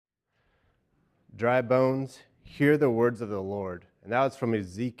Dry bones, hear the words of the Lord. And that was from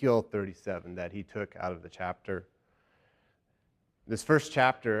Ezekiel 37 that he took out of the chapter. This first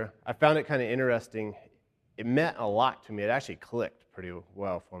chapter, I found it kind of interesting. It meant a lot to me. It actually clicked pretty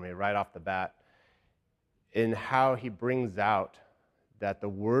well for me right off the bat in how he brings out that the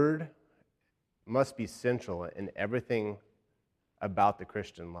word must be central in everything about the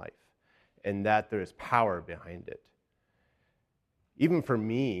Christian life, and that there is power behind it. Even for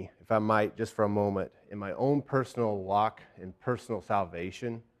me, if I might, just for a moment, in my own personal walk and personal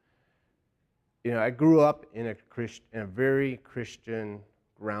salvation, I grew up in a very Christian,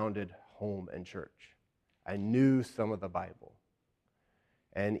 grounded home and church. I knew some of the Bible.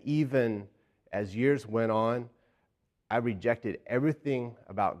 And even as years went on, I rejected everything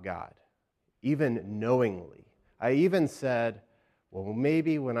about God, even knowingly. I even said, well,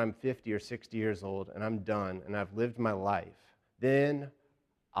 maybe when I'm 50 or 60 years old and I'm done and I've lived my life, then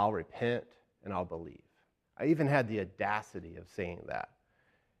I'll repent and I'll believe. I even had the audacity of saying that.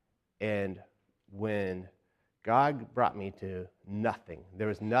 And when God brought me to nothing, there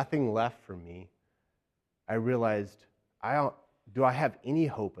was nothing left for me, I realized, do I have any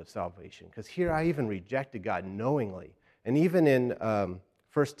hope of salvation? Because here I even rejected God knowingly. And even in 1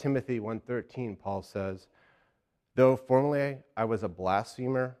 Timothy 1:13, Paul says, though formerly I was a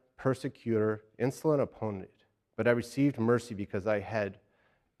blasphemer, persecutor, insolent opponent, but I received mercy because I had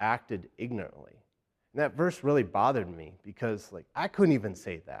acted ignorantly. And that verse really bothered me because I couldn't even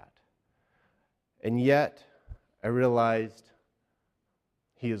say that. And yet I realized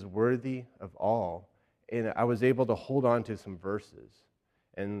he is worthy of all. And I was able to hold on to some verses.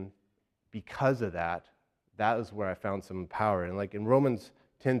 And because of that, that is where I found some power. And in Romans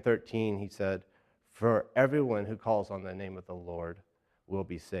 10:13, he said, for everyone who calls on the name of the Lord will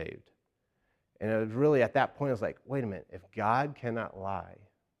be saved. And it was really at that point, I was like, wait a minute, if God cannot lie,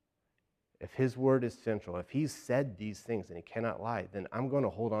 if his word is central, if he's said these things and he cannot lie, then I'm going to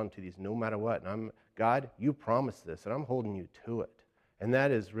hold on to these no matter what. And God, you promised this, and I'm holding you to it. And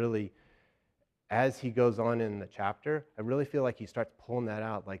that is really, as he goes on in the chapter, I really feel like he starts pulling that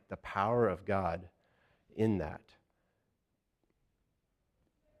out, like the power of God in that.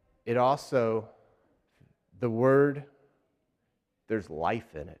 It also, the word, there's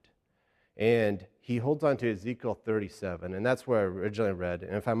life in it. And he holds on to Ezekiel 37, and that's where I originally read.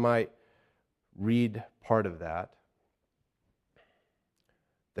 And if I might read part of that.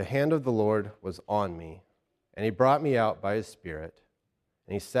 The hand of the Lord was on me, and he brought me out by his Spirit,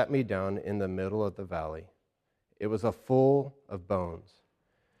 and he set me down in the middle of the valley. It was full of bones.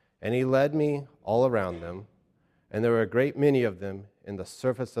 And he led me all around them, and there were a great many of them in the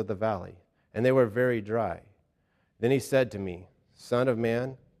surface of the valley, and they were very dry. Then he said to me, Son of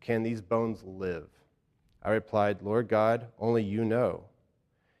man, can these bones live? I replied, Lord God, only you know.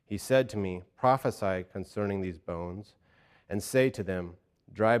 He said to me, prophesy concerning these bones, and say to them,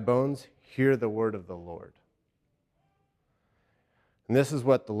 dry bones, hear the word of the Lord. And this is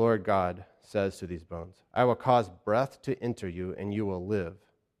what the Lord God says to these bones. I will cause breath to enter you, and you will live.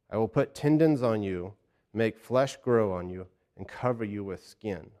 I will put tendons on you, make flesh grow on you, and cover you with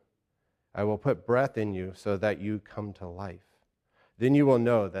skin. I will put breath in you so that you come to life. Then you will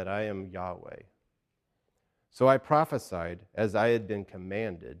know that I am Yahweh. So I prophesied as I had been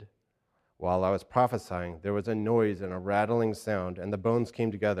commanded. While I was prophesying, there was a noise and a rattling sound, and the bones came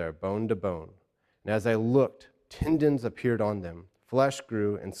together, bone to bone. And as I looked, tendons appeared on them, flesh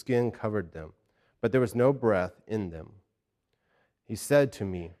grew, and skin covered them, but there was no breath in them. He said to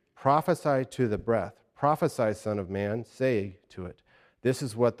me, prophesy to the breath, prophesy, Son of man, say to it, this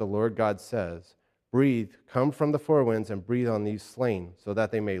is what the Lord God says. Breathe, come from the four winds and breathe on these slain, so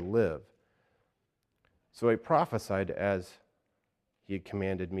that they may live. So I prophesied as he had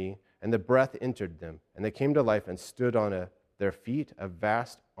commanded me, and the breath entered them, and they came to life and stood on their feet, a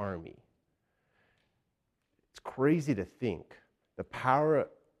vast army. It's crazy to think the power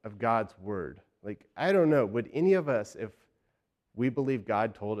of God's word. I don't know, would any of us, if we believe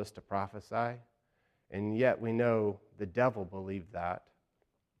God told us to prophesy, and yet we know the devil believed that,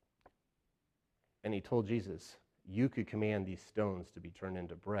 and he told Jesus, you could command these stones to be turned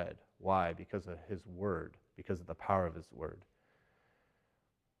into bread. Why? Because of his word, because of the power of his word.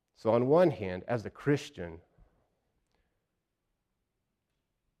 So on one hand, as a Christian,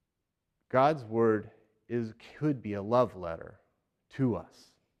 God's word could be a love letter to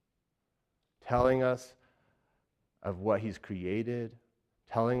us, telling us of what he's created,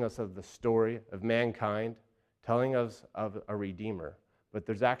 telling us of the story of mankind, telling us of a redeemer. But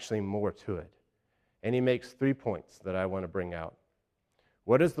there's actually more to it. And he makes 3 points that I want to bring out.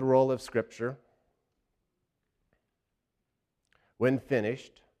 What is the role of Scripture? When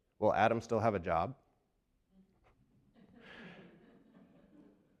finished, Will Adam still have a job?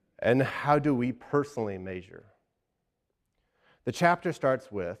 And how do we personally measure? The chapter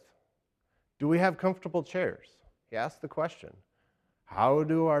starts with, do we have comfortable chairs? He asks the question. How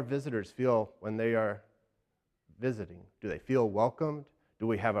do our visitors feel when they are visiting? Do they feel welcomed? Do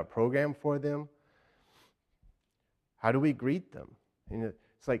we have a program for them? How do we greet them? And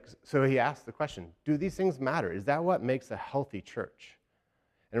it's like, so he asks the question, do these things matter? Is that what makes a healthy church?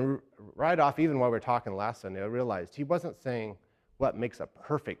 And right off, even while we were talking last Sunday, I realized he wasn't saying what makes a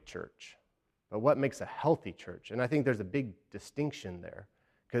perfect church, but what makes a healthy church. And I think there's a big distinction there.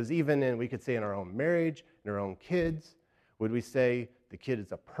 Because even we could say in our own marriage, in our own kids, would we say the kid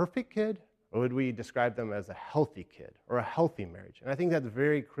is a perfect kid, or would we describe them as a healthy kid or a healthy marriage? And I think that's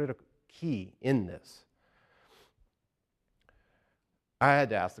very critical, key in this. I had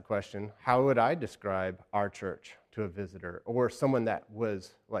to ask the question, how would I describe our church to a visitor or someone that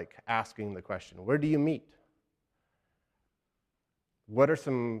was like asking the question, where do you meet? What are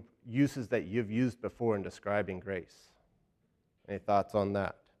some uses that you've used before in describing grace? Any thoughts on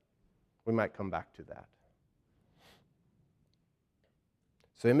that? We might come back to that.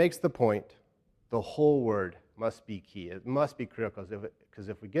 So he makes the point, the whole word must be key. It must be critical, because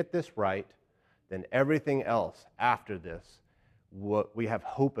if we get this right, then everything else after this, we have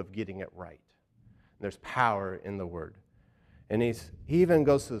hope of getting it right. And there's power in the word. And he even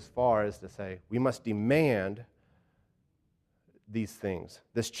goes as far as to say, we must demand these things.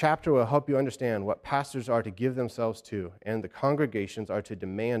 This chapter will help you understand what pastors are to give themselves to, and the congregations are to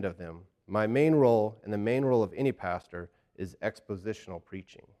demand of them. My main role, and the main role of any pastor, is expositional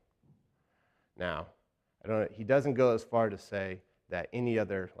preaching. Now, he doesn't go as far to say that any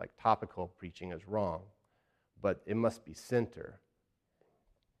other topical preaching is wrong, but it must be center.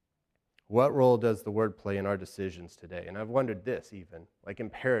 What role does the word play in our decisions today? And I've wondered this even, like in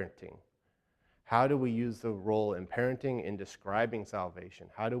parenting. How do we use the role in parenting in describing salvation?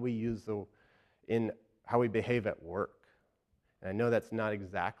 How do we use in how we behave at work? And I know that's not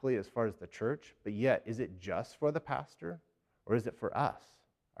exactly as far as the church, but yet, is it just for the pastor or is it for us?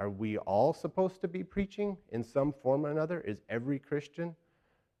 Are we all supposed to be preaching in some form or another? Is every Christian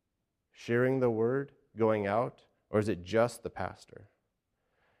sharing the word, going out, or is it just the pastor?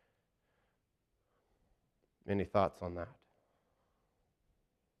 Any thoughts on that?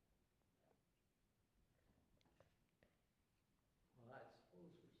 Well, I suppose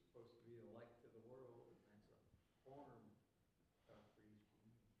we're supposed to be the light to the world, and that's a form of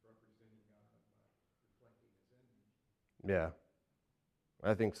preaching, representing God by reflecting His image. Yeah,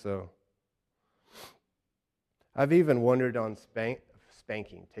 I think so. I've even wondered on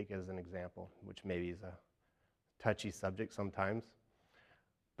spanking, take it as an example, which maybe is a touchy subject sometimes.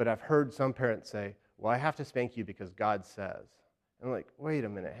 But I've heard some parents say, well, I have to spank you because God says. And I'm like, wait a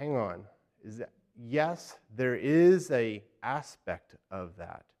minute, hang on. Yes, there is a aspect of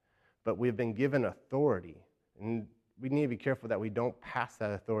that, but we've been given authority, and we need to be careful that we don't pass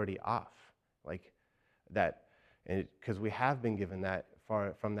that authority off, like that, because we have been given that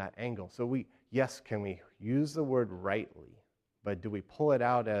from that angle. So can we use the word rightly, but do we pull it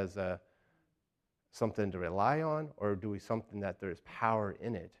out as something to rely on, or do we something that there's power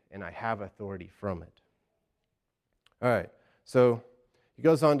in it and I have authority from it? All right, so he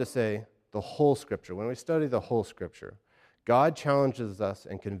goes on to say the whole Scripture. When we study the whole Scripture, God challenges us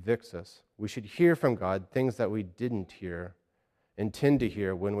and convicts us. We should hear from God things that we didn't intend to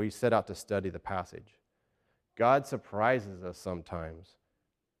hear when we set out to study the passage. God surprises us sometimes.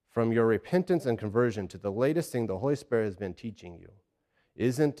 From your repentance and conversion to the latest thing the Holy Spirit has been teaching you.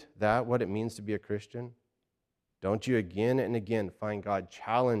 Isn't that what it means to be a Christian? Don't you again and again find God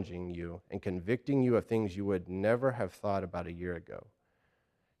challenging you and convicting you of things you would never have thought about a year ago?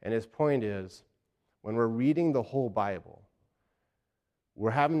 And his point is, when we're reading the whole Bible,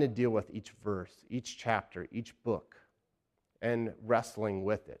 we're having to deal with each verse, each chapter, each book, and wrestling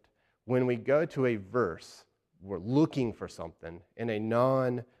with it. When we go to a verse, we're looking for something in a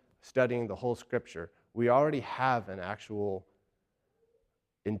non-studying the whole Scripture, we already have an actual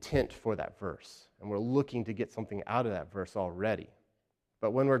intent for that verse, and we're looking to get something out of that verse already.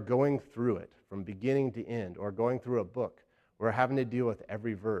 But when we're going through it from beginning to end, or going through a book, we're having to deal with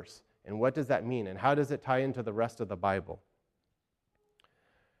every verse. And what does that mean? And how does it tie into the rest of the Bible?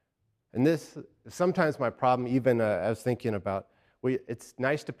 And this is sometimes my problem, even I was thinking about, it's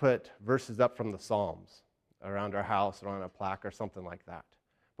nice to put verses up from the Psalms around our house or on a plaque or something like that.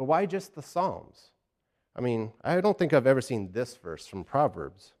 But why just the Psalms? I mean, I don't think I've ever seen this verse from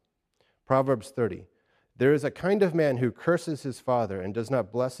Proverbs. Proverbs 30. There is a kind of man who curses his father and does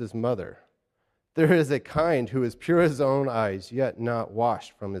not bless his mother. There is a kind who is pure as his own eyes, yet not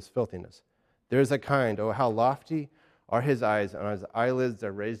washed from his filthiness. There is a kind, oh, how lofty are his eyes, and his eyelids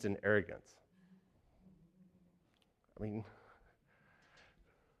are raised in arrogance. I mean,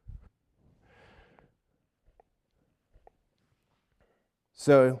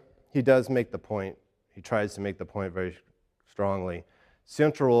 so he does make the point. He tries to make the point very strongly.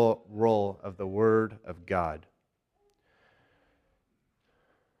 Central role of the Word of God.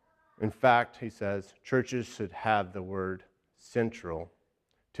 In fact, he says, churches should have the Word central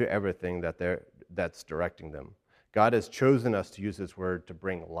to everything that's directing them. God has chosen us to use His Word to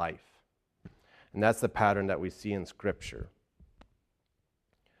bring life. And that's the pattern that we see in Scripture.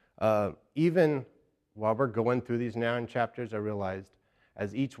 Even while we're going through these 9 chapters, I realized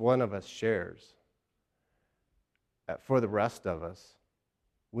as each one of us shares, for the rest of us,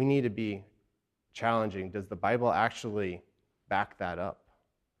 we need to be challenging. Does the Bible actually back that up?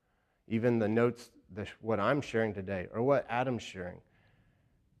 Even the notes, what I'm sharing today, or what Adam's sharing.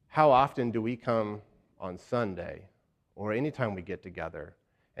 How often do we come on Sunday, or anytime we get together,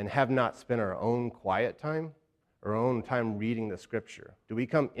 and have not spent our own quiet time, our own time reading the Scripture? Do we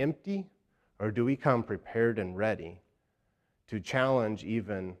come empty, or do we come prepared and ready to challenge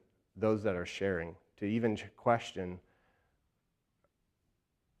even those that are sharing, to even question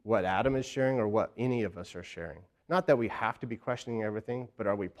what Adam is sharing or what any of us are sharing? Not that we have to be questioning everything, but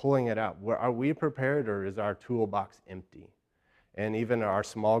are we pulling it out? Are we prepared, or is our toolbox empty? And even our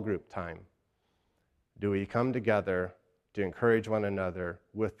small group time, do we come together to encourage one another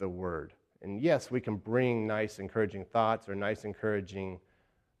with the Word? And yes, we can bring nice, encouraging thoughts or nice, encouraging,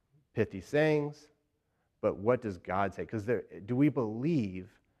 pithy sayings, but what does God say? Because do we believe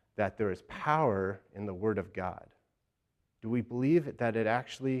that there is power in the Word of God? Do we believe that it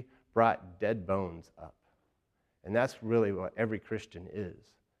actually brought dead bones up? And that's really what every Christian is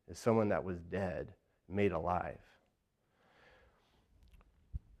someone that was dead, made alive.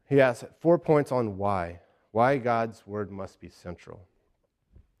 He has 4 points on why God's Word must be central.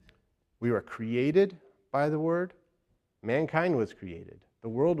 We were created by the Word. Mankind was created. The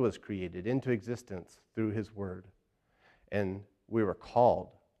world was created into existence through His Word. And we were called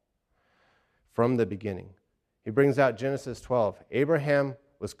from the beginning. He brings out Genesis 12. Abraham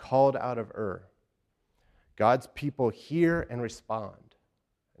was called out of Ur. God's people hear and respond.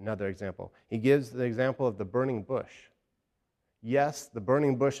 Another example. He gives the example of the burning bush. Yes, the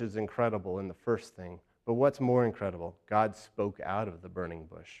burning bush is incredible in the first thing, but what's more incredible? God spoke out of the burning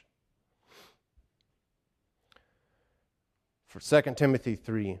bush. For 2 Timothy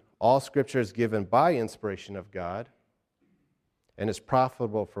 3, all Scripture is given by inspiration of God and is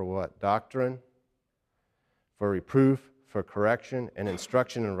profitable for what? Doctrine, for reproof, for correction, and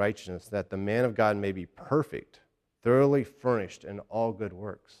instruction in righteousness, that the man of God may be perfect, thoroughly furnished in all good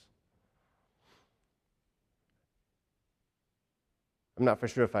works. I'm not for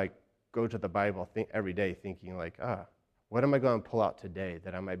sure if I go to the Bible every day thinking like, what am I going to pull out today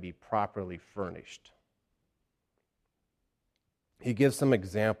that I might be properly furnished? He gives some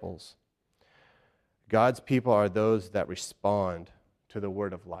examples. God's people are those that respond to the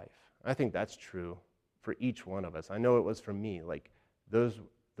word of life. I think that's true for each one of us. I know it was for me. Like the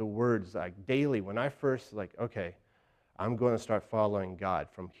words, like daily, when I first okay, I'm going to start following God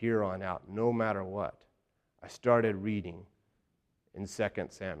from here on out, no matter what. I started reading in 2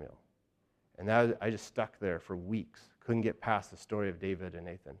 Samuel. And I just stuck there for weeks. Couldn't get past the story of David and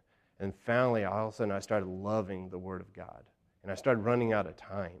Nathan. And finally, all of a sudden, I started loving the Word of God. And I started running out of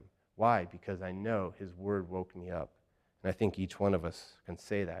time. Why? Because I know His Word woke me up. And I think each one of us can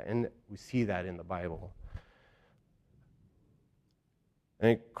say that. And we see that in the Bible.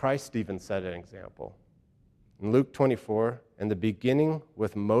 And Christ even set an example. In Luke 24, in the beginning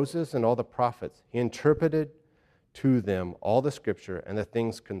with Moses and all the prophets, He interpreted to them all the Scripture and the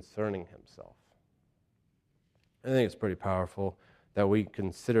things concerning Himself. I think it's pretty powerful that we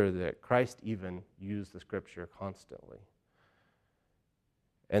consider that Christ even used the Scripture constantly.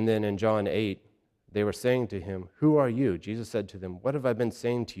 And then in John 8, they were saying to Him, "Who are you?" Jesus said to them, "What have I been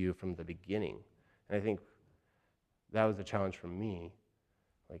saying to you from the beginning?" And I think that was a challenge for me.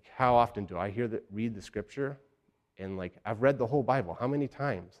 Like, how often do I read the Scripture? And I've read the whole Bible. How many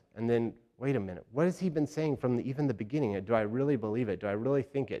times? And then, wait a minute. What has He been saying from even the beginning? Do I really believe it? Do I really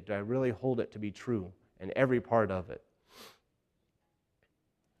think it? Do I really hold it to be true in every part of it?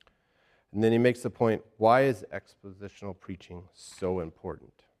 And then he makes the point, why is expositional preaching so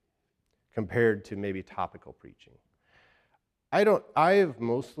important compared to maybe topical preaching? I've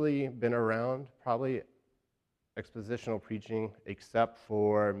mostly been around probably expositional preaching except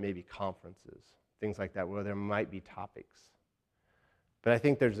for maybe conferences, things like that, where there might be topics. But I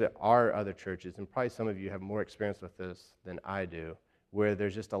think are other churches, and probably some of you have more experience with this than I do, where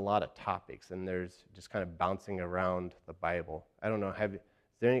there's just a lot of topics and there's just kind of bouncing around the Bible. I don't know, is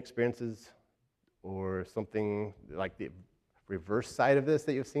there any experiences or something like the reverse side of this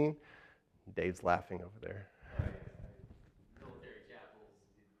that you've seen? Dave's laughing over there. Military chapels,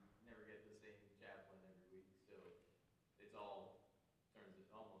 you never get the same chaplain every week, so it's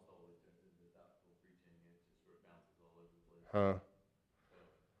almost always turns into topical preaching. It just sort of bounces all over the place. Huh. So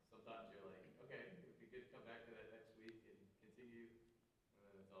sometimes you're like, okay, it would be good to come back to that next week and continue, and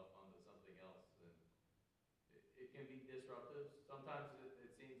then it's off onto something else. And it can be disruptive. Sometimes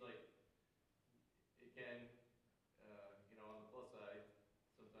it seems like it can, on the plus side,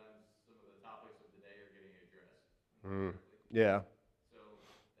 sometimes some of the topics of the day are getting addressed. Yeah. So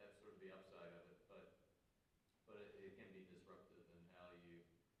that's sort of the upside of it, but it can be disruptive in how you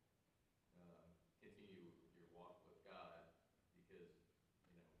continue your walk with God, because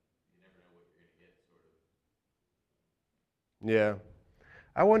you never know what you're going to get, sort of. Yeah.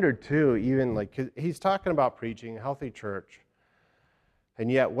 I wondered too, even like, 'cause he's talking about preaching, healthy church,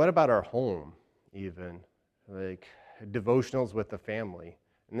 and yet what about our home, even? Like devotionals with the family.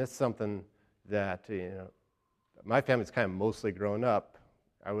 And that's something that, my family's kind of mostly grown up.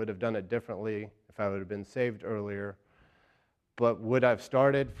 I would have done it differently if I would have been saved earlier. But would I have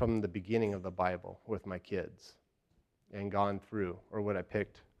started from the beginning of the Bible with my kids and gone through? Or would I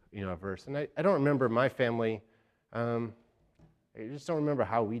picked, a verse? And I don't remember my family. I just don't remember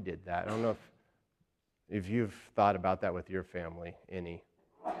how we did that. I don't know if you've thought about that with your family, any.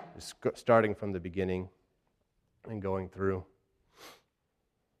 Just starting from the beginning and going through.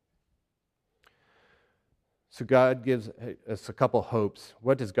 So God gives us a couple hopes.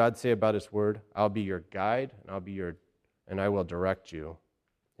 What does God say about His Word? I'll be your guide, and I will direct you.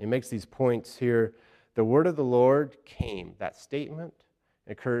 He makes these points here. The word of the Lord came. That statement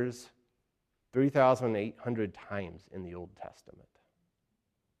occurs 3,800 times in the Old Testament.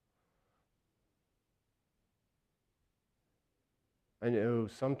 I know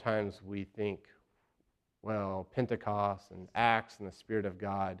sometimes we think, well, Pentecost and Acts and the Spirit of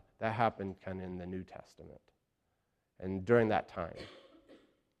God, that happened kind of in the New Testament and during that time.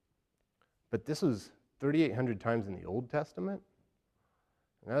 But this was 3,800 times in the Old Testament.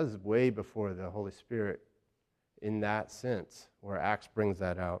 And that was way before the Holy Spirit in that sense, where Acts brings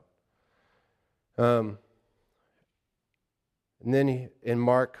that out. And then in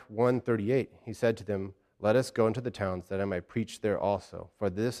Mark 1:38, he said to them, let us go into the towns that I might preach there also, for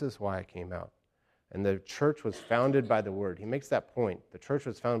this is why I came out. And the church was founded by the word. He makes that point. The church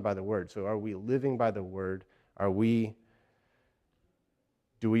was founded by the word. So are we living by the word? Do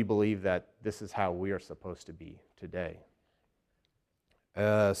we believe that this is how we are supposed to be today?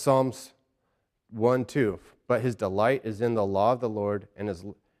 Psalms 1:2, but his delight is in the law of the Lord, and his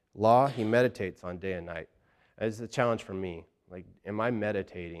law he meditates on day and night. It's a challenge for me. Like, am I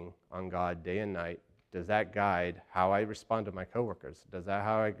meditating on God day and night? Does that guide how I respond to my coworkers? Does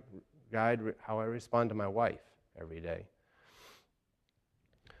that guide how I respond to my wife every day?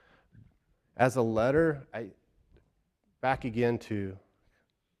 As a letter, back again to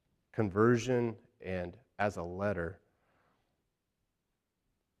conversion and as a letter,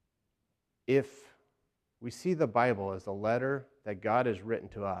 if we see the Bible as a letter that God has written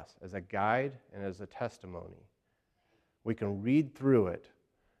to us, as a guide and as a testimony, we can read through it.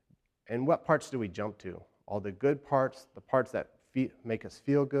 And what parts do we jump to? All the good parts, the parts that make us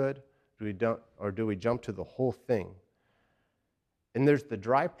feel good, do we jump to the whole thing? And there's the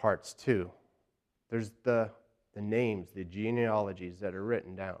dry parts too. There's the names, the genealogies that are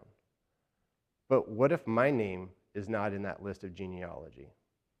written down. But what if my name is not in that list of genealogy?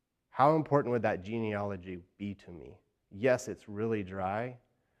 How important would that genealogy be to me? Yes, it's really dry,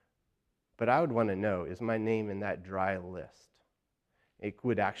 but I would want to know, is my name in that dry list? It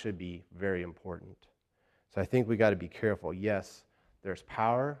would actually be very important. So I think we got to be careful. Yes, there's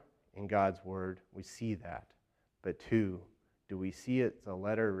power in God's word. We see that. But two, do we see it as a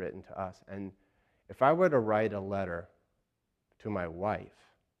letter written to us? And if I were to write a letter to my wife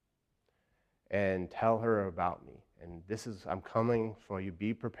and tell her about me, and I'm coming for you,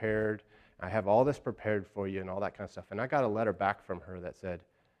 be prepared, I have all this prepared for you and all that kind of stuff, and I got a letter back from her that said,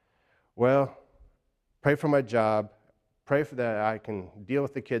 well, pray for my job, pray for that I can deal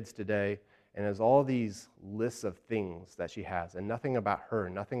with the kids today, and there's all these lists of things that she has, and nothing about her,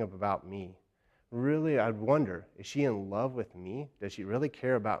 nothing about me. Really, I'd wonder, is she in love with me? Does she really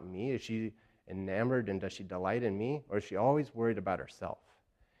care about me? Is she enamored and does she delight in me? Or is she always worried about herself?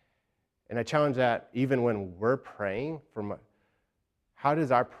 And I challenge that even when we're praying, how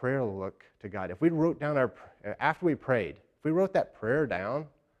does our prayer look to God? If we wrote down after we prayed, if we wrote that prayer down,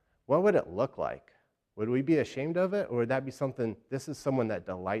 what would it look like? Would we be ashamed of it, or would that be something, this is someone that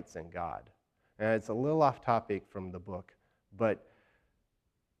delights in God? And it's a little off topic from the book, but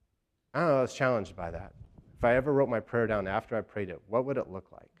I don't know, I was challenged by that. If I ever wrote my prayer down after I prayed it, what would it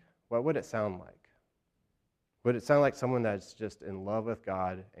look like? What would it sound like? Would it sound like someone that's just in love with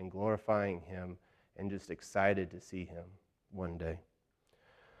God and glorifying Him and just excited to see Him one day?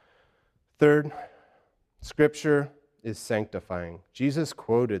 Third, Scripture is sanctifying. Jesus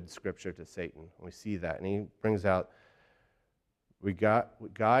quoted Scripture to Satan. We see that, and he brings out,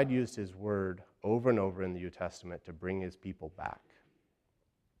 God used His word over and over in the New Testament to bring His people back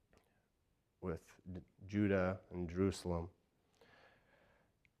with Judah and Jerusalem.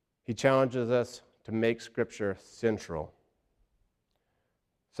 He challenges us to make Scripture central.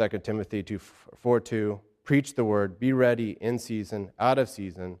 2 Timothy 4:2, preach the word, be ready in season, out of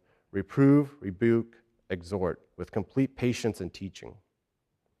season, reprove, rebuke, exhort, with complete patience and teaching.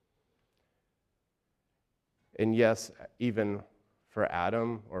 And yes, even for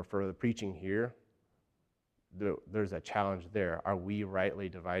Adam or for the preaching here, there's a challenge there. Are we rightly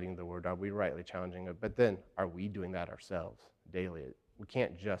dividing the word? Are we rightly challenging it? But then, are we doing that ourselves daily? We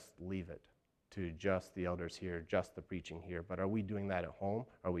can't just leave it to just the elders here, just the preaching here. But are we doing that at home?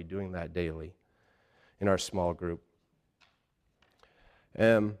 Are we doing that daily in our small group?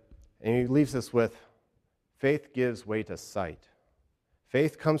 And he leaves us with, faith gives way to sight.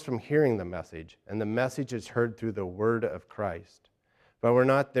 Faith comes from hearing the message, and the message is heard through the word of Christ. But we're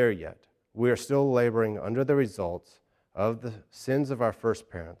not there yet. We are still laboring under the results of the sins of our first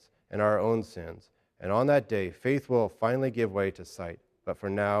parents and our own sins. And on that day, faith will finally give way to sight. But for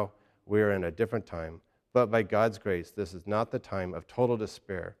now, we are in a different time. But by God's grace, this is not the time of total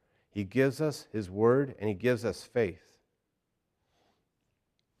despair. He gives us His word, and He gives us faith.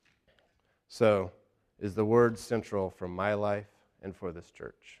 So, is the word central for my life and for this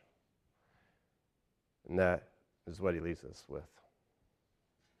church? And that is what he leaves us with.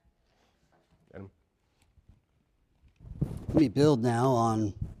 Let me build now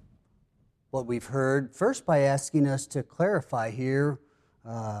on what we've heard, first by asking us to clarify here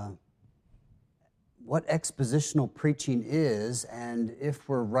what expositional preaching is and if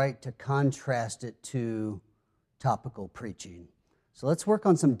we're right to contrast it to topical preaching. So let's work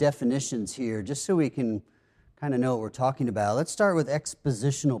on some definitions here just so we can kind of know what we're talking about. Let's start with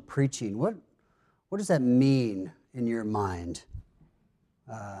expositional preaching. What does that mean in your mind?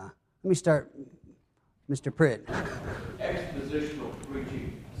 Let me start, Mr. Pritt. Expositional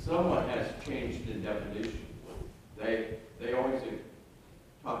preaching somewhat has changed in definition. They always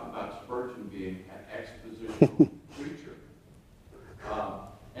talk about Spurgeon being an expositional preacher.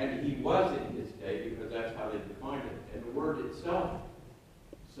 And he was in his day because that's how they defined it. And the word itself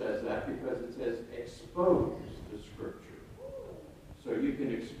says that because it says expose the Scripture. So you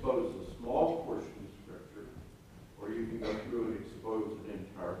can expose a small portion of Scripture, or you can go through and expose an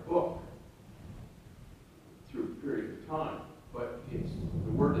entire book through a period of time. But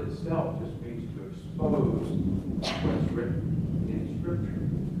the word itself just means to expose what's written in Scripture.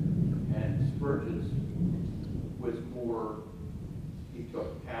 And Spurgeon's was more, he took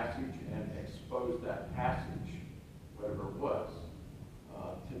a passage and exposed that passage, whatever it was.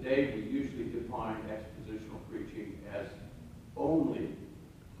 Today we usually define expositional preaching as only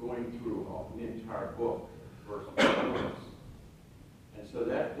going through an entire book, verse by verse. And so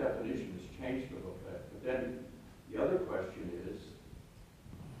that definition has changed a little bit. But then the other question is,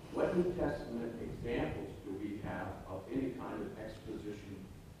 what New Testament examples do we have of any kind of exposition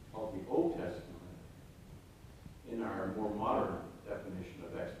of the Old Testament in our more modern definition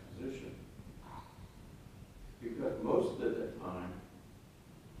of exposition? Because most of the time,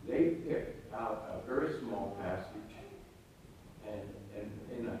 they pick out a very small passage and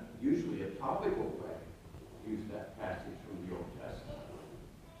in usually a topical way, use that passage from the Old Testament.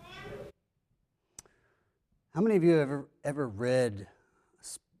 How many of you have ever read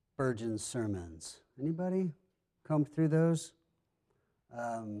Spurgeon's sermons? Anybody come through those?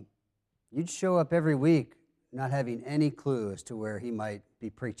 You'd show up every week not having any clue as to where he might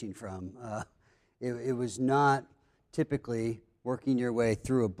be preaching from. It was not typically working your way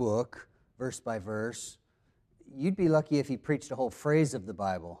through a book, verse by verse. You'd be lucky if he preached a whole phrase of the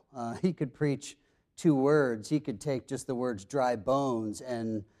Bible. He could preach 2 words. He could take just the words dry bones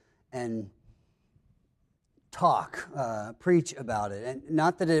and talk, preach about it. And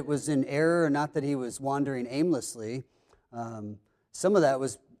not that it was in error, not that he was wandering aimlessly. Some of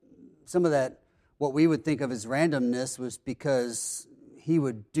that, what we would think of as randomness, was because he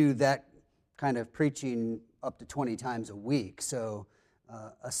would do that kind of preaching up to 20 times a week. So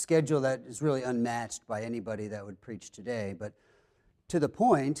a schedule that is really unmatched by anybody that would preach today. But to the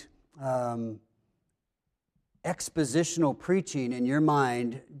point, expositional preaching in your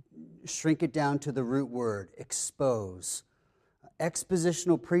mind, shrink it down to the root word, expose.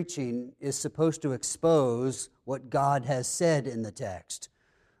 Expositional preaching is supposed to expose what God has said in the text.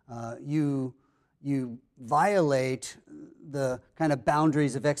 You violate the kind of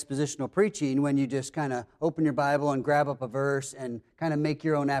boundaries of expositional preaching when you just kind of open your Bible and grab up a verse and kind of make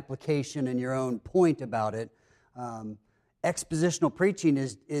your own application and your own point about it. Expositional preaching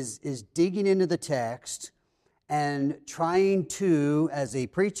is digging into the text and trying to, as a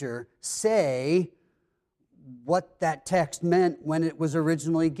preacher, say what that text meant when it was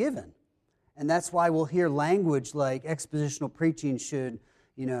originally given. And that's why we'll hear language like expositional preaching should,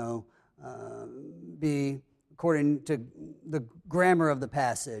 be according to the grammar of the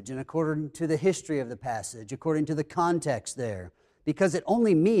passage and according to the history of the passage, according to the context there, because it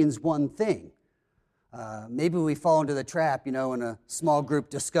only means one thing. Maybe we fall into the trap, in a small group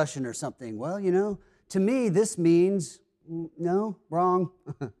discussion or something. Well, to me, this means, no, wrong.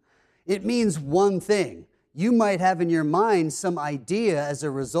 It means one thing. You might have in your mind some idea as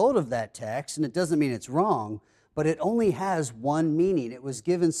a result of that text, and it doesn't mean it's wrong, but it only has one meaning. It was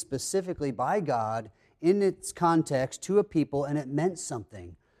given specifically by God in its context to a people, and it meant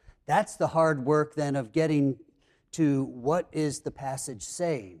something. That's the hard work then of getting to what is the passage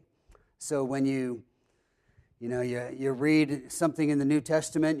saying. So when you read something in the New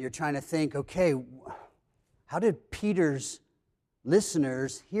Testament, you're trying to think, okay, how did Peter's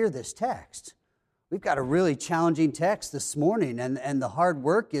listeners hear this text? We've got a really challenging text this morning, and the hard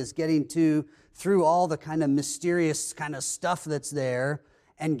work is getting through all the kind of mysterious kind of stuff that's there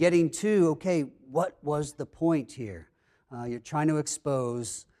and getting to, okay, what was the point here? You're trying to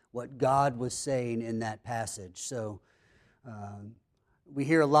expose what God was saying in that passage. So we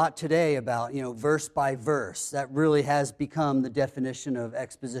hear a lot today about, verse by verse. That really has become the definition of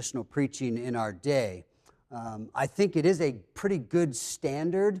expositional preaching in our day. I think it is a pretty good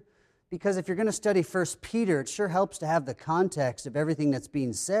standard, because if you're going to study 1 Peter, it sure helps to have the context of everything that's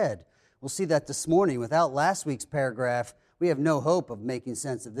being said. We'll see that this morning. Without last week's paragraph, we have no hope of making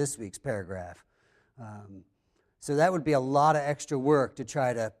sense of this week's paragraph. So that would be a lot of extra work to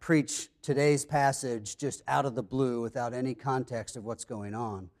try to preach today's passage just out of the blue without any context of what's going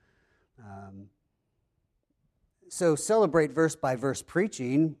on. So celebrate verse by verse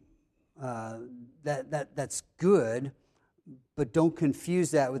preaching. That's good. But don't confuse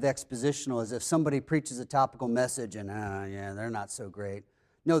that with expositional, as if somebody preaches a topical message and, they're not so great.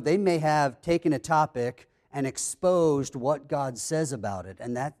 No, they may have taken a topic and exposed what God says about it,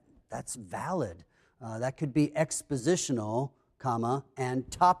 and that's valid. That could be expositional,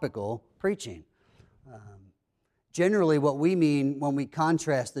 and topical preaching. Generally, what we mean when we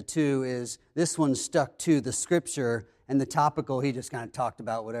contrast the two is this one stuck to the Scripture, and the topical, he just kind of talked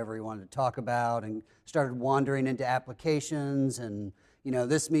about whatever he wanted to talk about and started wandering into applications. And,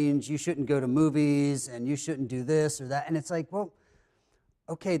 this means you shouldn't go to movies and you shouldn't do this or that. And it's like, well,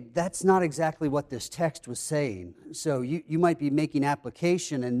 okay, that's not exactly what this text was saying. So you might be making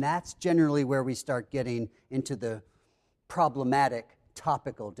application, and that's generally where we start getting into the problematic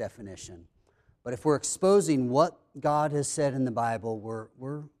topical definition. But if we're exposing what God has said in the Bible,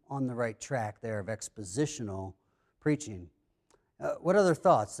 we're on the right track there of expositional preaching. What other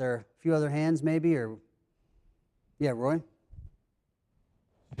thoughts? There are a few other hands maybe, or yeah, Roy?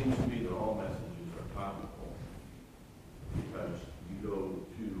 Seems to me that all messages are topical, because you go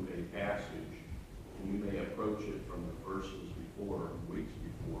to a passage and you may approach it from the verses before, weeks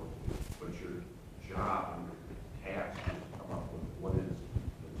before, but your job and your task is to come up with what is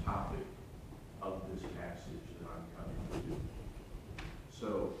the topic of this passage that I'm coming to.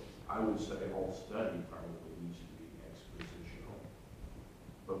 So I would say all study probably needs to be expositional,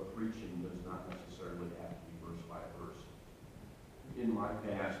 but preaching does not necessarily have to be verse by verse. In my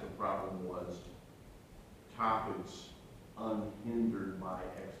past, the problem was topics unhindered by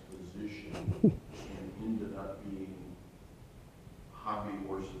exposition and ended up being hobby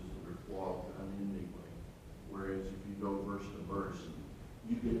horses that are flogged unendingly. Whereas if you go verse to verse,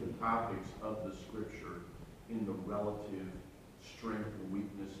 you get the topics of the Scripture in the relative strength and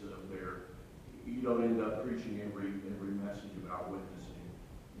weakness of their. You don't end up preaching every message about witnessing.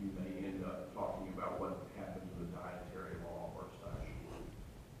 You may end up talking about what happens with dietary law or such.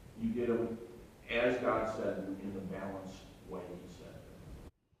 You get them as God said in the balanced way He said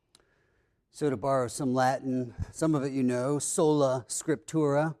them. So to borrow some Latin, some of it sola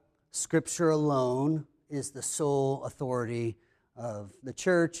scriptura, Scripture alone is the sole authority of the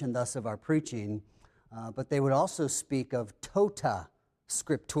church and thus of our preaching. But they would also speak of tota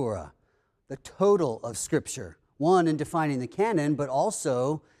scriptura, the total of Scripture. One, in defining the canon, but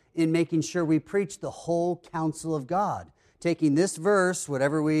also in making sure we preach the whole counsel of God. Taking this verse,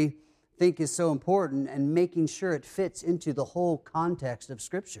 whatever we think is so important, and making sure it fits into the whole context of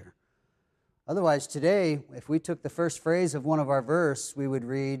Scripture. Otherwise, today, if we took the first phrase of one of our verse, we would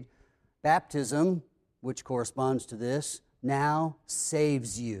read, baptism, which corresponds to this, now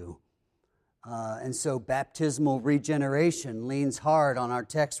saves you. And so baptismal regeneration leans hard on our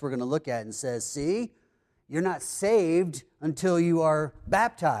text we're going to look at and says, see, you're not saved until you are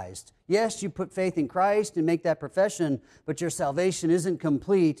baptized. Yes, you put faith in Christ and make that profession, but your salvation isn't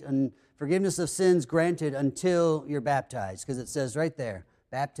complete and forgiveness of sins granted until you're baptized, because it says right there,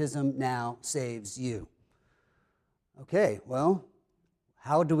 baptism now saves you. Okay, well,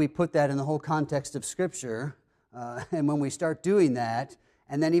 how do we put that in the whole context of Scripture? And when we start doing that,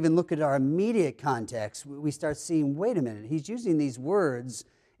 and then even look at our immediate context, we start seeing, wait a minute, he's using these words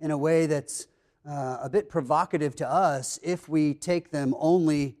in a way that's a bit provocative to us if we take them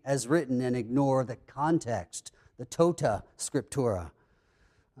only as written and ignore the context, the tota scriptura.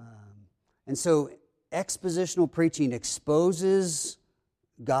 And so expositional preaching exposes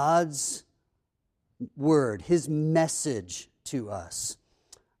God's word, his message to us.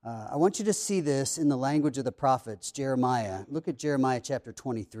 I want you to see this in the language of the prophets, Jeremiah. Look at Jeremiah chapter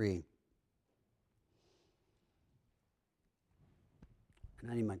 23. And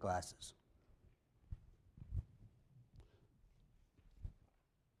I need my glasses.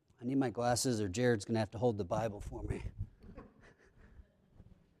 I need my glasses or Jared's going to have to hold the Bible for me.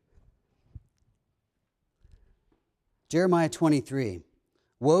 Jeremiah 23.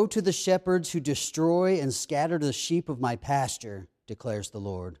 Woe to the shepherds who destroy and scatter the sheep of my pasture, declares the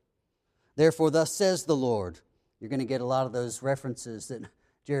Lord. Therefore, thus says the Lord. You're going to get a lot of those references that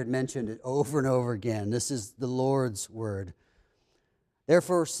Jared mentioned over and over again. This is the Lord's word.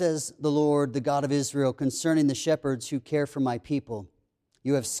 Therefore, says the Lord, the God of Israel, concerning the shepherds who care for my people.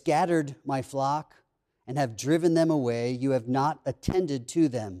 You have scattered my flock and have driven them away. You have not attended to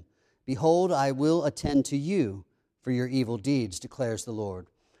them. Behold, I will attend to you for your evil deeds, declares the Lord.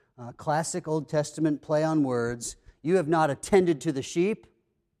 Classic Old Testament play on words. You have not attended to the sheep,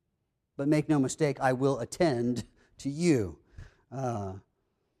 but make no mistake, I will attend to you.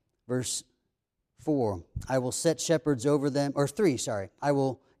 Verse 4, I will set shepherds over them, or 3, I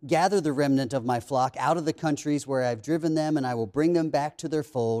will gather the remnant of my flock out of the countries where I have driven them, and I will bring them back to their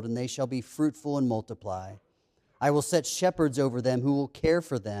fold, and they shall be fruitful and multiply. I will set shepherds over them who will care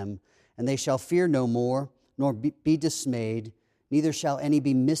for them, and they shall fear no more, nor be dismayed, neither shall any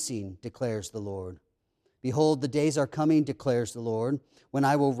be missing, declares the Lord. Behold, the days are coming, declares the Lord, when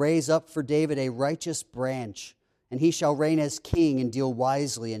I will raise up for David a righteous branch, and he shall reign as king and deal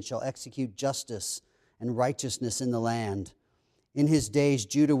wisely, and shall execute justice and righteousness in the land. In his days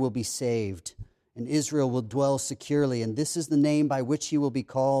Judah will be saved, and Israel will dwell securely, and this is the name by which he will be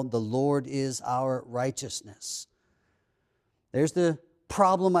called, the Lord is our righteousness. There's the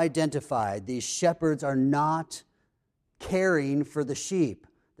problem identified. These shepherds are not caring for the sheep.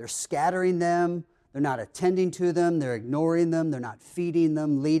 They're scattering them. They're not attending to them. They're ignoring them. They're not feeding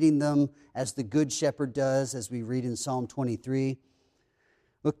them, leading them as the good shepherd does, as we read in Psalm 23.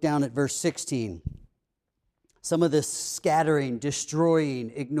 Look down at verse 16. Some of this scattering,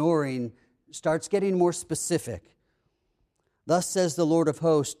 destroying, ignoring starts getting more specific. Thus says the Lord of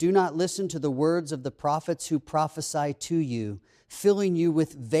hosts, do not listen to the words of the prophets who prophesy to you, filling you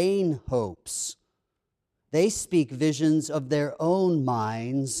with vain hopes. They speak visions of their own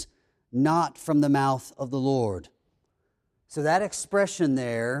minds, not from the mouth of the Lord. So that expression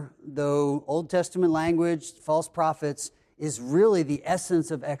there, though Old Testament language, false prophets, is really the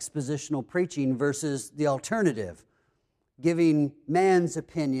essence of expositional preaching versus the alternative, giving man's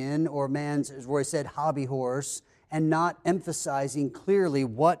opinion or man's, as Roy said, hobby horse, and not emphasizing clearly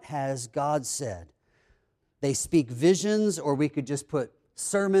what has God said. They speak visions, or we could just put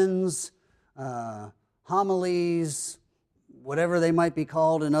sermons, homilies, whatever they might be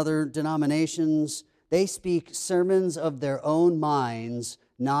called in other denominations. They speak sermons of their own minds,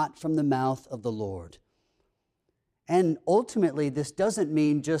 not from the mouth of the Lord. And ultimately, this doesn't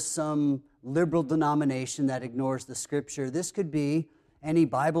mean just some liberal denomination that ignores the Scripture. This could be any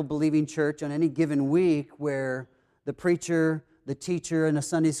Bible-believing church on any given week where the preacher, the teacher in a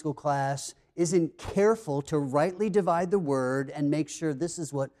Sunday school class isn't careful to rightly divide the Word and make sure this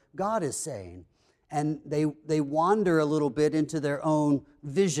is what God is saying. And they wander a little bit into their own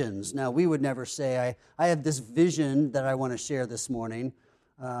visions. Now, we would never say, I have this vision that I want to share this morning.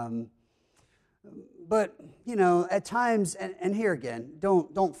 But, you know, at times, and here again,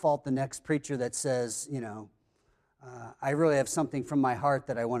 don't fault the next preacher that says, you know, I really have something from my heart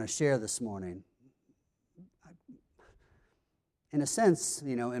that I want to share this morning. In a sense,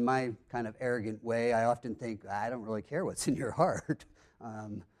 in my kind of arrogant way, I often think, I don't really care what's in your heart.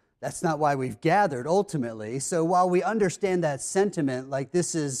 That's not why we've gathered ultimately. So while we understand that sentiment, like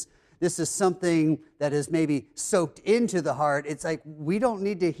this is something that is maybe soaked into the heart, it's like we don't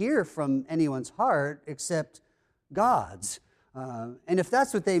need to hear from anyone's heart except God's. And if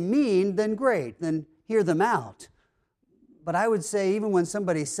that's what they mean, then great, then hear them out. But I would say even when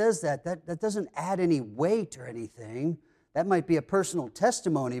somebody says that doesn't add any weight or anything. That might be a personal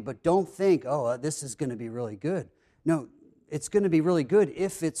testimony, but don't think, this is going to be really good. No, it's going to be really good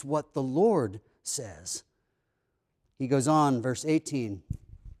if it's what the Lord says. He goes on, verse 18.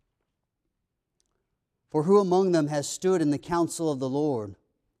 For who among them has stood in the counsel of the Lord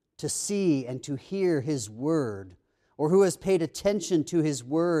to see and to hear his word? Or who has paid attention to his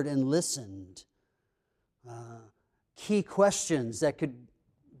word and listened? Key questions that could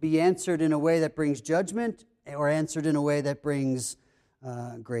be answered in a way that brings judgment or answered in a way that brings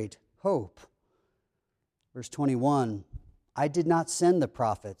great hope. Verse 21, I did not send the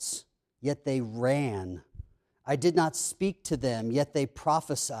prophets, yet they ran. I did not speak to them, yet they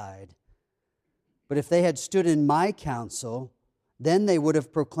prophesied. But if they had stood in my counsel, then they would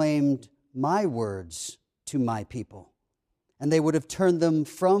have proclaimed my words to my people, and they would have turned them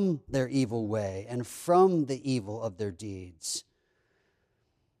from their evil way and from the evil of their deeds.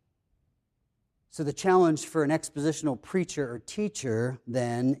 So the challenge for an expositional preacher or teacher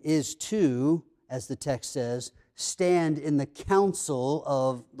then is to, as the text says, stand in the counsel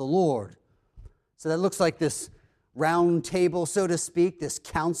of the Lord. So that looks like this round table, so to speak, this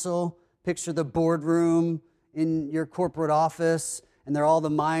council. Picture the boardroom in your corporate office, and there are all the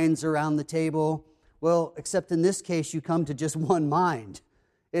minds around the table. Well, except in this case, you come to just one mind.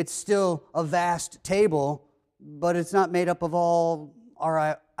 It's still a vast table, but it's not made up of all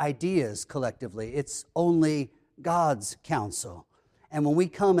our ideas collectively. It's only God's counsel. And when we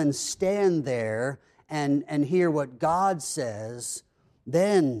come and stand there and hear what God says,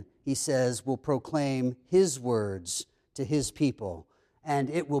 then, he says, we'll proclaim his words to his people, and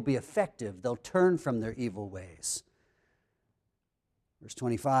it will be effective. They'll turn from their evil ways. Verse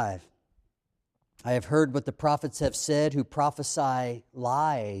 25, I have heard what the prophets have said who prophesy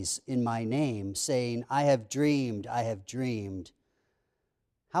lies in my name, saying, I have dreamed, I have dreamed.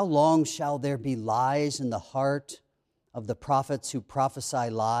 How long shall there be lies in the heart of the prophets who prophesy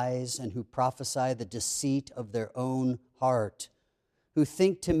lies and who prophesy the deceit of their own heart, who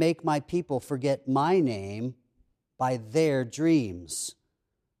think to make my people forget my name by their dreams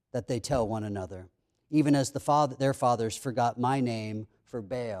that they tell one another, even as their fathers forgot my name for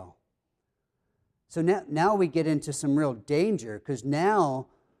Baal. So now we get into some real danger, because now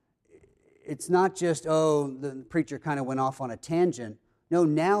it's not just, the preacher kind of went off on a tangent. No,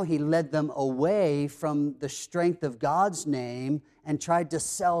 now he led them away from the strength of God's name and tried to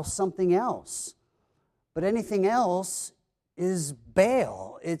sell something else. But anything else is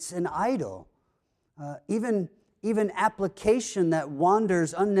Baal. It's an idol. Even application that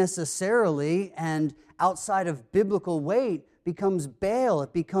wanders unnecessarily and outside of biblical weight becomes Baal.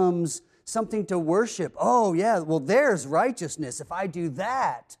 It becomes something to worship. Oh, yeah, well, there's righteousness if I do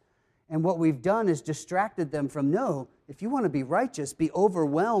that. And what we've done is distracted them from, no, if you want to be righteous, be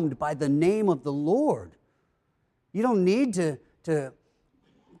overwhelmed by the name of the Lord. You don't need to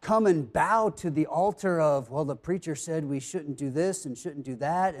come and bow to the altar of, well, the preacher said we shouldn't do this and shouldn't do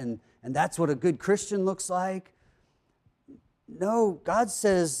that, and that's what a good Christian looks like. No, God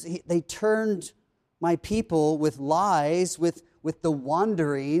says they turned my people with lies, with the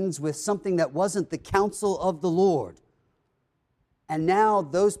wanderings, with something that wasn't the counsel of the Lord. And now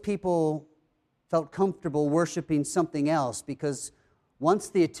those people felt comfortable worshiping something else, because once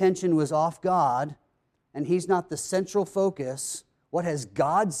the attention was off God, and he's not the central focus, what has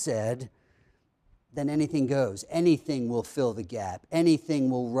God said, then anything goes. Anything will fill the gap. Anything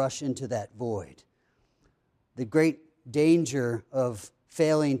will rush into that void. The great danger of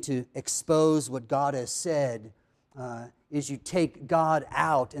failing to expose what God has said is you take God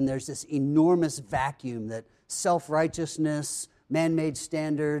out, and there's this enormous vacuum that self-righteousness, man-made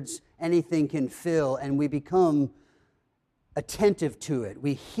standards, anything can fill, and we become attentive to it.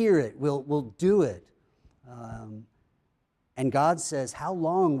 We hear it. We'll do it. And God says, how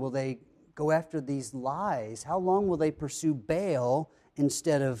long will they go after these lies? How long will they pursue Baal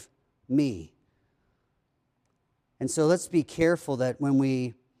instead of me? And so let's be careful that when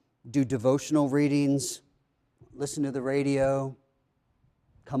we do devotional readings, listen to the radio,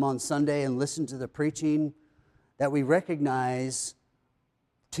 come on Sunday and listen to the preaching, that we recognize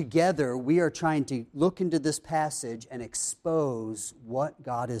together, we are trying to look into this passage and expose what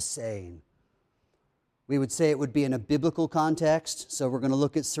God is saying. We would say it would be in a biblical context, so we're going to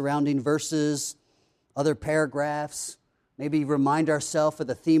look at surrounding verses, other paragraphs, maybe remind ourselves of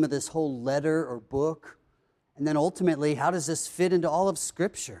the theme of this whole letter or book, and then ultimately, how does this fit into all of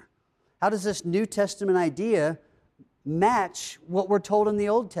Scripture? How does this New Testament idea match what we're told in the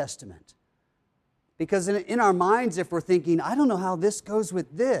Old Testament? Because in our minds, if we're thinking, I don't know how this goes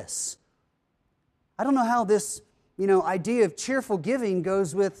with this. I don't know how this, idea of cheerful giving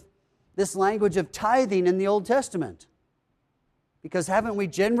goes with this language of tithing in the Old Testament. Because haven't we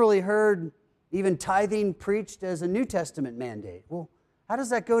generally heard even tithing preached as a New Testament mandate? Well, how does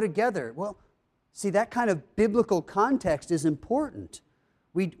that go together? Well, see, that kind of biblical context is important.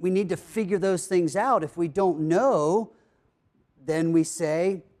 We need to figure those things out. If we don't know, then we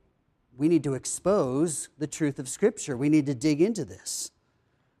say, we need to expose the truth of Scripture. We need to dig into this.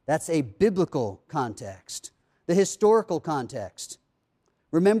 That's a biblical context. The historical context.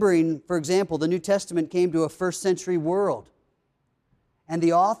 Remembering, for example, the New Testament came to a first century world, and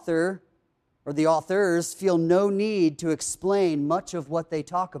the author or the authors feel no need to explain much of what they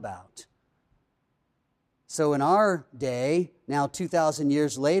talk about. So in our day, now 2,000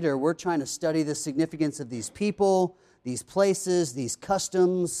 years later, we're trying to study the significance of these people, these places, these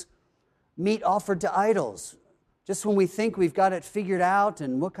customs, meat offered to idols. Just when we think we've got it figured out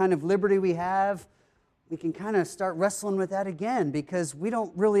and what kind of liberty we have, we can kind of start wrestling with that again because we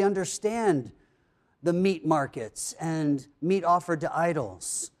don't really understand the meat markets and meat offered to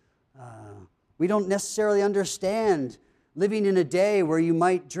idols. We don't necessarily understand living in a day where you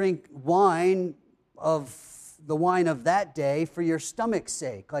might drink wine of the wine of that day for your stomach's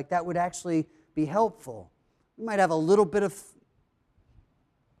sake. Like that would actually be helpful. We might have a little bit of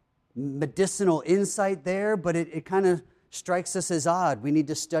medicinal insight there, but it kind of strikes us as odd. We need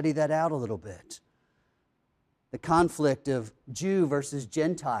to study that out a little bit. The conflict of Jew versus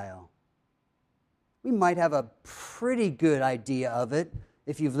Gentile. We might have a pretty good idea of it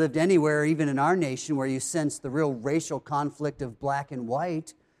if you've lived anywhere, even in our nation, where you sense the real racial conflict of black and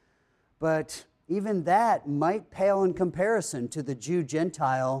white. But even that might pale in comparison to the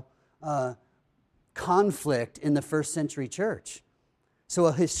Jew-Gentile conflict in the first century church. So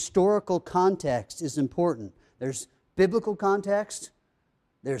a historical context is important. There's biblical context,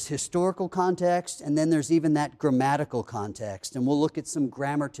 there's historical context, and then there's even that grammatical context. And we'll look at some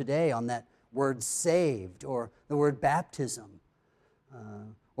grammar today on that word saved or the word baptism.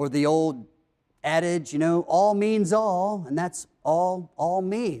 Or the old adage, all means all, and that's all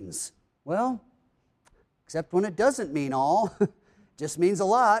means. Well, except when it doesn't mean all, it just means a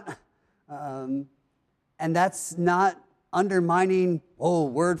lot. And that's not undermining,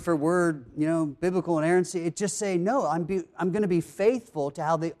 word for word, biblical inerrancy. It just say, no, I'm going to be faithful to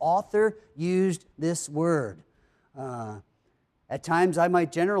how the author used this word. At times I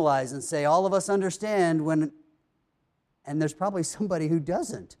might generalize and say, all of us understand when, and there's probably somebody who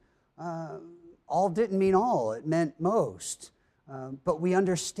doesn't. All didn't mean all, it meant most. But we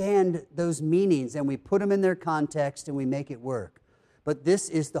understand those meanings and we put them in their context and we make it work. But this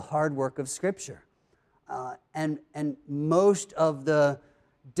is the hard work of Scripture. And most of the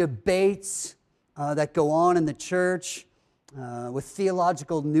debates that go on in the church with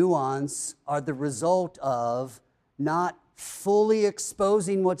theological nuance are the result of not fully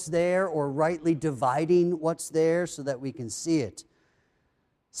exposing what's there or rightly dividing what's there so that we can see it.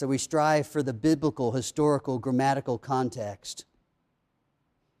 So we strive for the biblical, historical, grammatical context.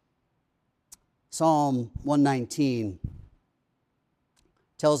 Psalm 119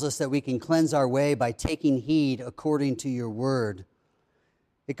 tells us that we can cleanse our way by taking heed according to your word.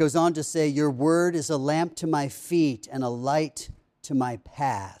 It goes on to say, your word is a lamp to my feet and a light to my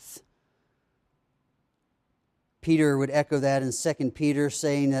path. Peter would echo that in 2 Peter,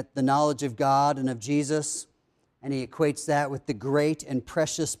 saying that the knowledge of God and of Jesus, and he equates that with the great and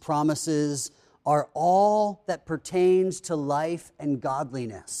precious promises, are all that pertains to life and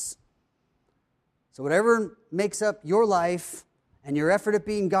godliness. So whatever makes up your life and your effort at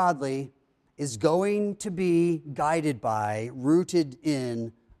being godly is going to be guided by, rooted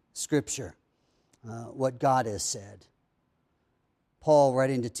in Scripture, what God has said. Paul,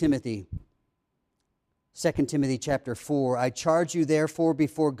 writing to Timothy, 2 Timothy chapter 4, I charge you therefore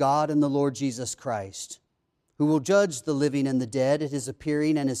before God and the Lord Jesus Christ, who will judge the living and the dead at his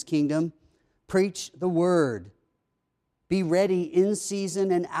appearing and his kingdom. Preach the word. Be ready in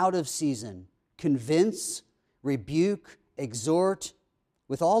season and out of season. Convince, rebuke, exhort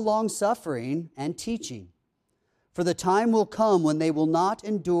with all long-suffering and teaching. For the time will come when they will not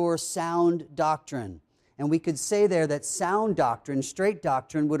endure sound doctrine, And we could say there that sound doctrine, straight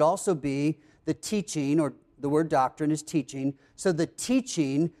doctrine, would also be the teaching, or the word doctrine is teaching. So the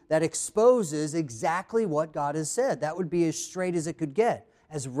teaching that exposes exactly what God has said. That would be as straight as it could get,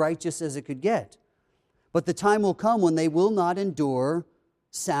 as righteous as it could get. But the time will come when they will not endure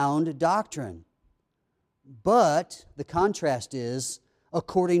sound doctrine. But the contrast is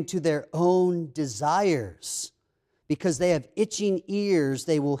according to their own desires. Because they have itching ears,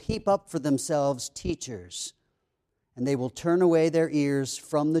 they will heap up for themselves teachers. And they will turn away their ears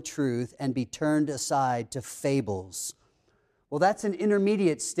from the truth and be turned aside to fables. Well, that's an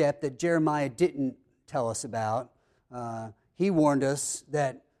intermediate step that Jeremiah didn't tell us about. He warned us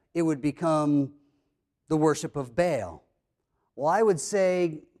that it would become the worship of Baal. Well, I would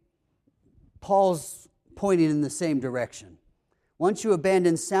say Paul's pointing in the same direction. Once you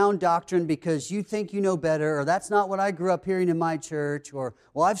abandon sound doctrine because you think you know better, or that's not what I grew up hearing in my church, or,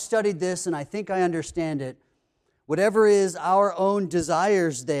 well, I've studied this and I think I understand it, whatever is our own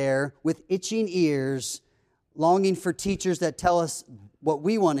desires there with itching ears, longing for teachers that tell us what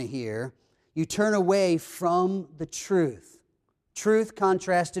we want to hear, you turn away from the truth. Truth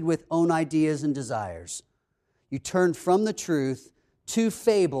contrasted with own ideas and desires. You turn from the truth to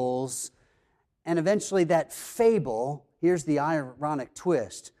fables, and eventually that fable, here's the ironic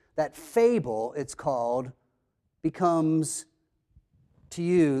twist, that fable, it's called, becomes to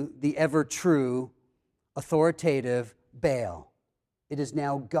you the ever-true, authoritative Baal. It is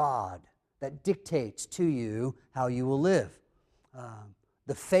now God that dictates to you how you will live.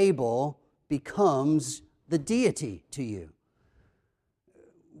 The fable becomes the deity to you,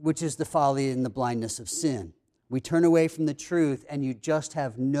 which is the folly and the blindness of sin. We turn away from the truth and you just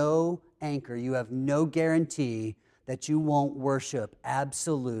have no anchor, you have no guarantee that you won't worship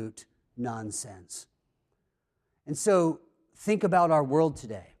absolute nonsense. And so think about our world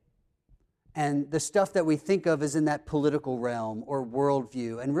today. And the stuff that we think of is in that political realm or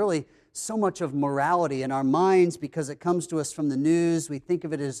worldview, and really so much of morality in our minds, because it comes to us from the news, we think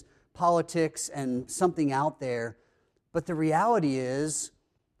of it as politics and something out there. But the reality is,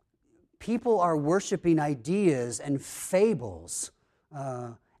 people are worshiping ideas and fables,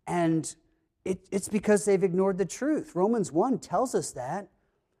 and it's because they've ignored the truth. Romans 1 tells us that.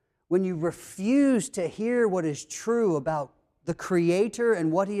 When you refuse to hear what is true about the Creator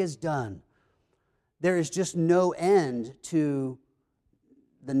and what He has done, there is just no end to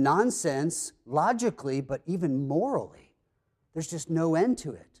the nonsense, logically, but even morally. There's just no end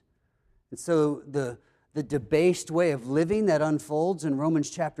to it. And so the debased way of living that unfolds in Romans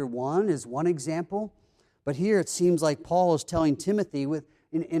chapter 1 is one example. But here it seems like Paul is telling Timothy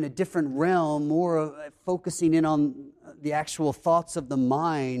in a different realm, more focusing in on the actual thoughts of the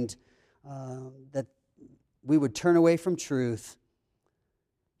mind, that we would turn away from truth,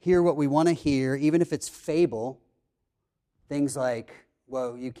 hear what we want to hear, even if it's fable. Things like,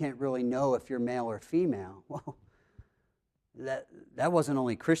 well, you can't really know if you're male or female. Well, that wasn't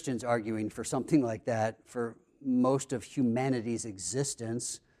only Christians arguing for something like that for most of humanity's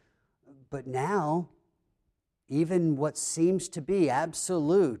existence, but now, even what seems to be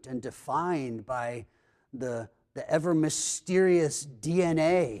absolute and defined by the ever mysterious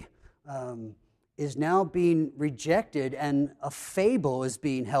DNA is now being rejected, and a fable is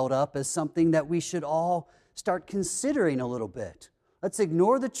being held up as something that we should all start considering a little bit. Let's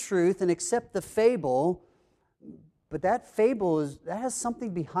ignore the truth and accept the fable. But that fable that has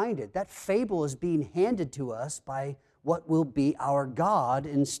something behind it. That fable is being handed to us by what will be our God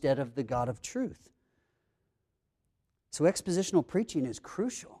instead of the God of truth. So expositional preaching is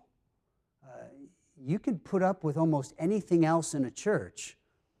crucial. You can put up with almost anything else in a church,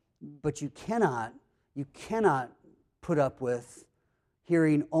 but you cannot put up with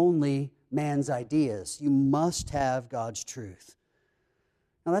hearing only man's ideas. You must have God's truth.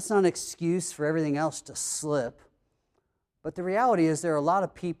 Now, that's not an excuse for everything else to slip. But the reality is there are a lot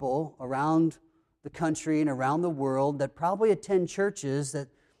of people around the country and around the world that probably attend churches that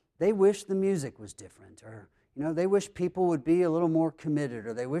they wish the music was different, or they wish people would be a little more committed,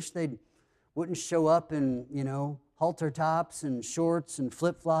 or they wish they wouldn't show up in halter tops and shorts and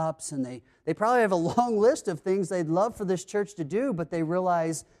flip-flops, and they probably have a long list of things they'd love for this church to do, but they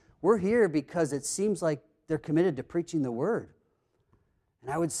realize we're here because it seems like they're committed to preaching the Word.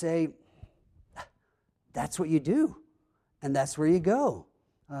 And I would say that's what you do. And that's where you go.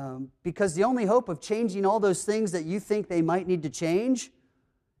 Because the only hope of changing all those things that you think they might need to change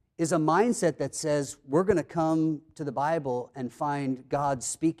is a mindset that says, we're going to come to the Bible and find God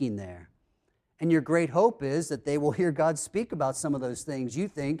speaking there. And your great hope is that they will hear God speak about some of those things you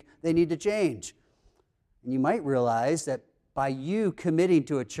think they need to change. And you might realize that by you committing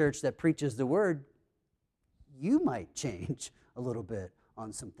to a church that preaches the Word, you might change a little bit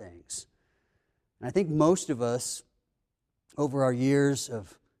on some things. And I think most of us, over our years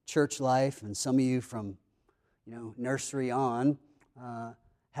of church life, and some of you from nursery on,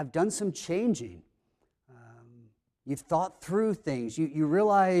 have done some changing. You've thought through things. You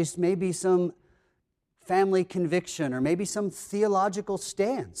realized maybe some family conviction or maybe some theological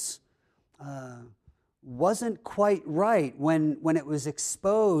stance wasn't quite right when it was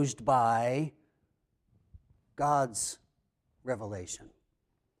exposed by God's revelation.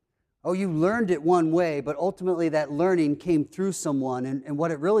 Oh, you learned it one way, but ultimately that learning came through someone, and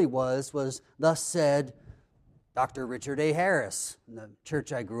what it really was thus said Dr. Richard A. Harris in the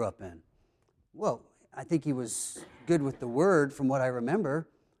church I grew up in. Well, I think he was good with the word from what I remember,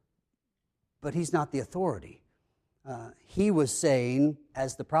 but he's not the authority. He was saying,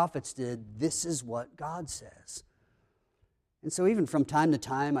 as the prophets did, this is what God says. And so even from time to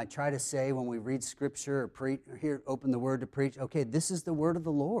time, I try to say when we read Scripture or preach, or open the Word to preach, okay, this is the word of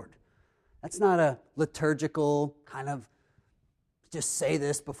the Lord. That's not a liturgical kind of just say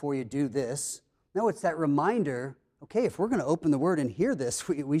this before you do this. No, it's that reminder, okay, if we're going to open the Word and hear this,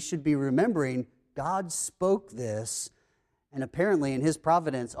 we should be remembering God spoke this, and apparently in His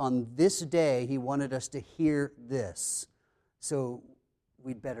providence on this day, He wanted us to hear this. So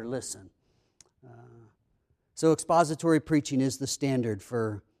we'd better listen. So expository preaching is the standard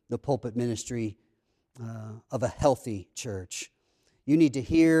for the pulpit ministry of a healthy church. You need to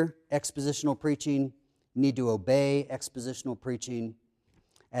hear expositional preaching. You need to obey expositional preaching.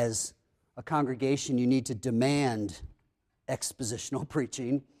 As a congregation, you need to demand expositional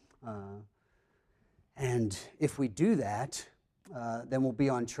preaching. And if we do that, then we'll be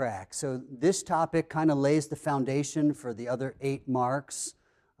on track. So this topic kind of lays the foundation for the other 8 marks,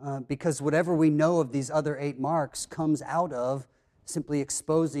 because whatever we know of these other 8 marks comes out of simply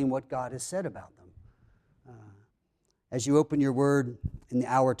exposing what God has said about them. As you open your word in the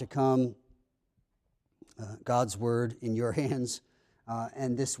hour to come, God's word in your hands,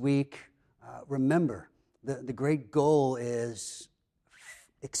 and this week, remember, the great goal is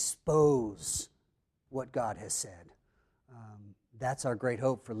expose what God has said. That's our great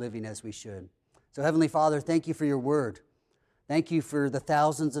hope for living as we should. So Heavenly Father, thank you for your word. Thank you for the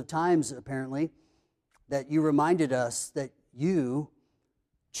thousands of times, apparently, that you reminded us that you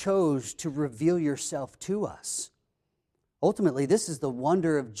chose to reveal yourself to us. Ultimately, this is the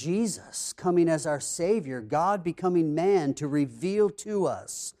wonder of Jesus coming as our Savior, God becoming man to reveal to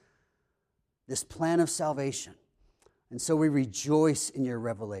us this plan of salvation. And so we rejoice in your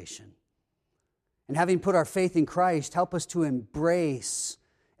revelation. And having put our faith in Christ, help us to embrace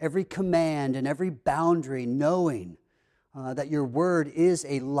every command and every boundary, knowing that your word is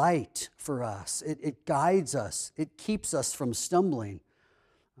a light for us. It guides us. It keeps us from stumbling.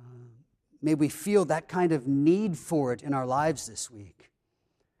 May we feel that kind of need for it in our lives this week.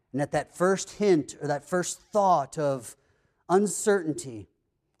 And at that first hint or that first thought of uncertainty,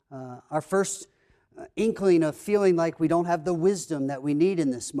 our first inkling of feeling like we don't have the wisdom that we need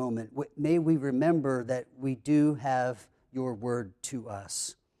in this moment, may we remember that we do have your word to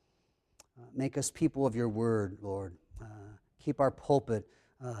us. Make us people of your word, Lord. Keep our pulpit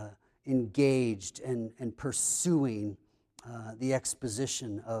engaged and pursuing the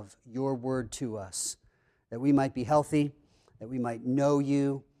exposition of your word to us, that we might be healthy, that we might know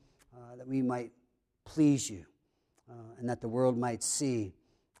you, that we might please you, and that the world might see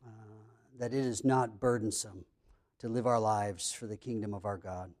that it is not burdensome to live our lives for the kingdom of our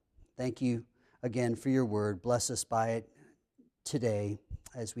God. Thank you again for your word. Bless us by it today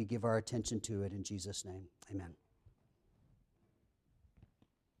as we give our attention to it in Jesus' name. Amen.